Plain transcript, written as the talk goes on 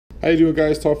How you doing,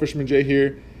 guys? Tall Fisherman Jay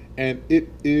here, and it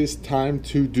is time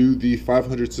to do the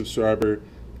 500 subscriber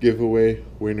giveaway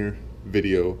winner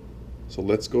video. So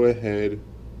let's go ahead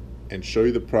and show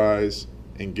you the prize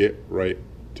and get right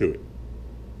to it.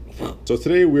 So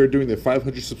today we are doing the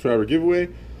 500 subscriber giveaway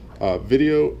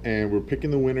video, and we're picking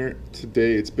the winner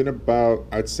today. It's been about,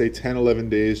 I'd say,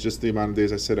 10-11 days, just the amount of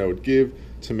days I said I would give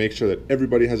to make sure that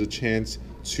everybody has a chance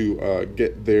to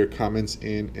get their comments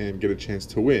in and get a chance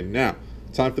to win. Now,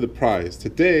 time for the prize.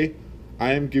 Today,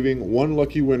 I am giving one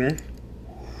lucky winner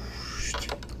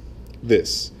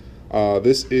this.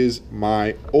 This is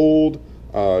my old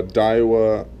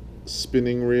Daiwa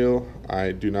spinning reel.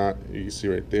 I do not, you can see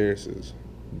right there, it says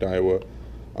Daiwa,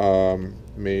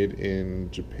 made in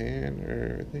Japan,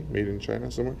 or I think made in China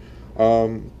somewhere.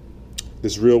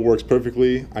 This reel works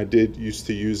perfectly. I did used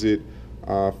to use it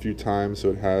a few times,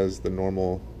 so it has the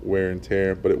normal wear and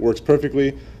tear, but it works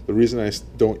perfectly. The reason I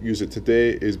don't use it today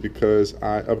is because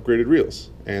I upgraded reels,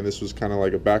 and this was kind of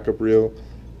like a backup reel,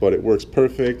 but it works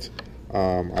perfect.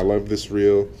 I love this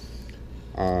reel.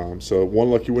 So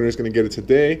one lucky winner is going to get it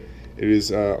today. It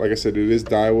is, like I said, it is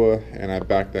Daiwa, and I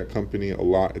back that company a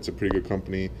lot. It's a pretty good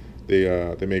company.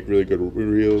 They make really good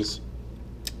reels,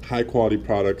 high quality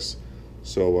products.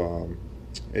 So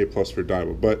A+ for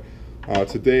Daiwa. But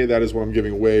today, that is what I'm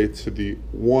giving away to the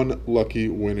one lucky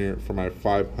winner for my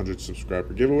 500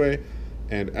 subscriber giveaway.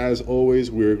 And as always,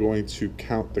 we're going to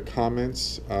count the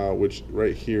comments, which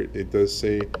right here it does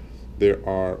say there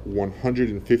are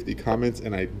 150 comments,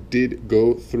 and I did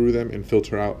go through them and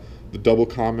filter out the double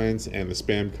comments and the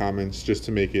spam comments just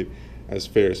to make it as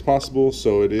fair as possible.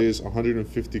 So it is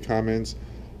 150 comments,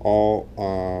 all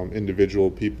individual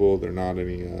people. They're not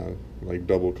any like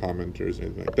double commenters or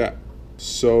anything like that.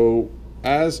 So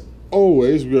as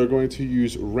always, we are going to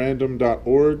use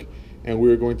random.org, and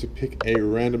we are going to pick a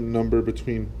random number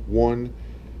between 1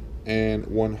 and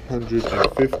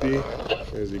 150,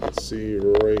 as you can see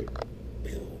right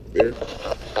there.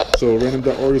 So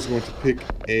random.org is going to pick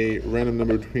a random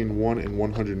number between 1 and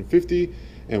 150,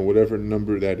 and whatever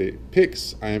number that it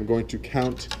picks, I am going to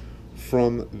count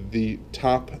from the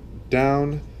top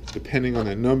down, depending on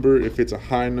that number. If it's a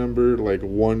high number like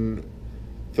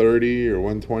 130 or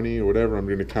 120 or whatever, I'm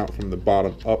going to count from the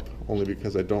bottom up, only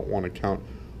because I don't want to count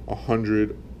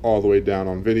 100 all the way down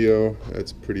on video.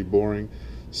 That's pretty boring.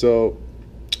 So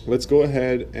let's go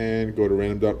ahead and go to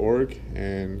random.org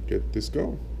and get this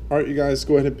going. All right, you guys,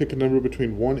 go ahead and pick a number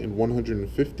between 1 and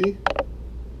 150.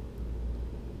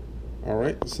 All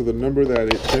right, so the number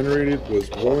that it generated was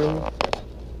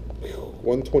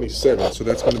 127. So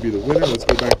that's going to be the winner. Let's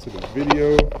go back to the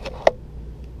video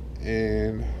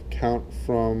and count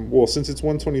from, well, since it's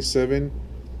 127,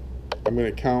 I'm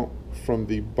going to count from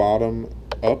the bottom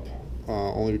up,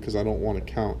 only because I don't want to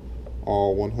count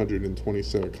all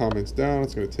 127 comments down.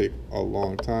 It's going to take a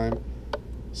long time.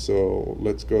 So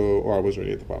let's go, I was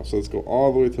already at the bottom. So let's go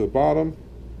all the way to the bottom.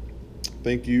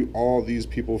 Thank you, all these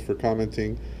people, for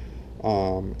commenting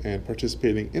and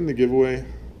participating in the giveaway.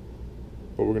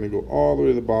 But we're going to go all the way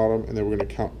to the bottom, and then we're going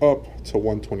to count up to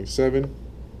 127.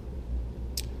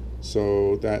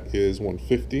 So that is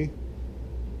 150.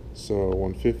 So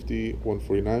 150,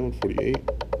 149, 148,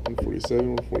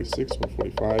 147, 146,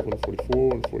 145, 144,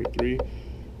 143,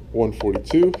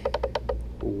 142,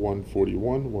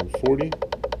 141, 140,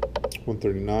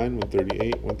 139,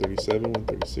 138, 137,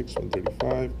 136,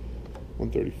 135,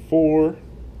 134,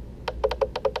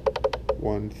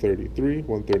 133,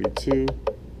 132,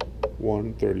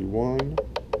 131,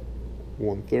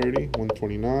 130,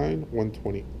 129,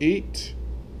 128.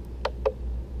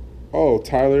 Oh,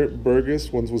 Tyler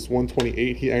Burgess was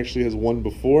 128. He actually has won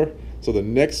before. So the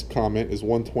next comment is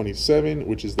 127,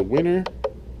 which is the winner.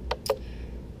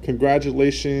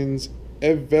 Congratulations,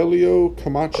 Evelio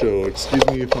Camacho. Excuse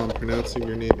me if I'm pronouncing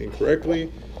your name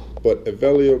incorrectly, but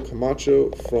Evelio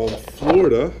Camacho from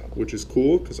Florida, which is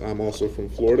cool because I'm also from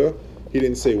Florida. He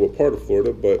didn't say what part of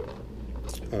Florida, but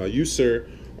you, sir,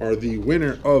 are the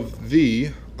winner of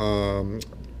the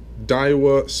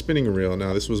Daiwa spinning reel.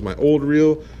 Now, this was my old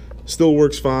reel. Still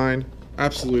works fine.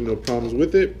 Absolutely no problems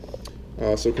with it.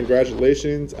 So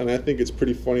congratulations. And I think it's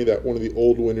pretty funny that one of the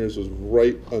old winners was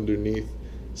right underneath.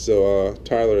 So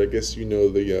Tyler, I guess you know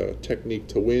the technique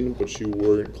to win, but you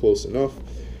weren't close enough.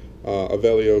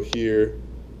 Avelio here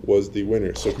was the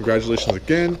winner. So congratulations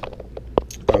again.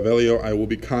 Avelio, I will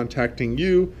be contacting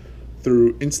you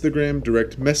through Instagram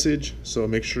direct message. So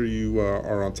make sure you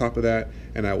are on top of that,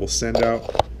 and I will send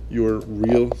out your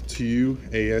reel to you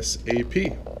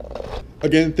ASAP.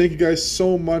 Again, thank you guys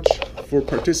so much for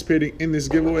participating in this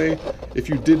giveaway. If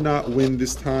you did not win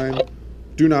this time,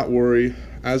 do not worry.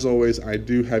 As always, I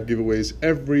do have giveaways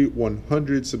every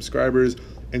 100 subscribers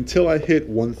until I hit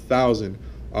 1,000.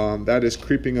 That is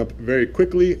creeping up very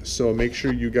quickly, so make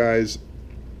sure you guys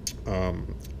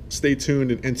stay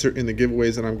tuned and enter in the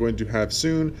giveaways that I'm going to have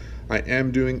soon. I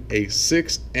am doing a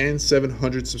 600 and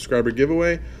 700 subscriber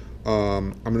giveaway.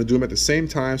 I'm going to do them at the same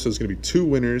time, so it's going to be 2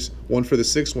 winners, one for the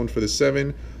 6, one for the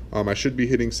 7. I should be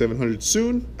hitting 700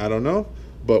 soon, I don't know,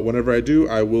 but whenever I do,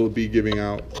 I will be giving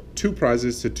out 2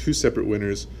 prizes to 2 separate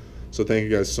winners. So thank you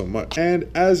guys so much. And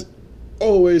as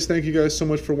always, thank you guys so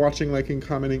much for watching, liking,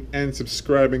 commenting, and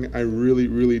subscribing. I really,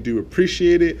 really do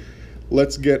appreciate it.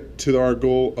 Let's get to our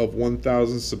goal of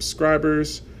 1,000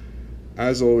 subscribers.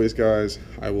 As always, guys,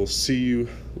 I will see you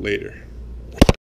later.